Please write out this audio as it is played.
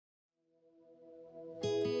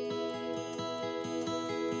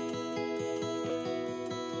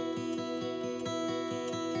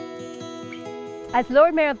As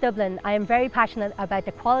Lord Mayor of Dublin, I am very passionate about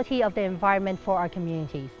the quality of the environment for our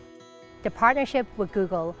communities. The partnership with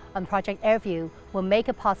Google on Project Air View will make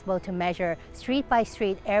it possible to measure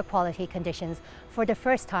street-by-street air quality conditions for the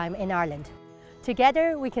first time in Ireland.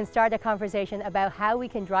 Together, we can start a conversation about how we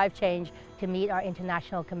can drive change to meet our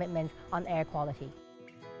international commitments on air quality.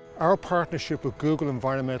 Our partnership with Google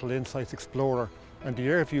Environmental Insights Explorer and the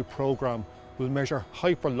Air View programme will measure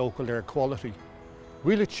hyper-local air quality.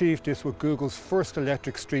 We'll achieve this with Google's first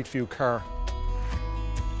electric street view car.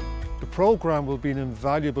 The programme will be an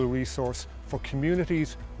invaluable resource for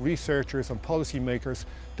communities, researchers and policymakers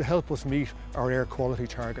to help us meet our air quality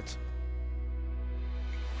targets.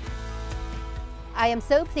 I am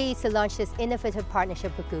so pleased to launch this innovative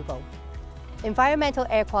partnership with Google. Environmental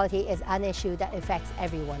air quality is an issue that affects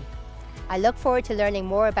everyone. I look forward to learning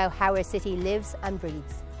more about how our city lives and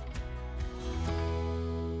breathes.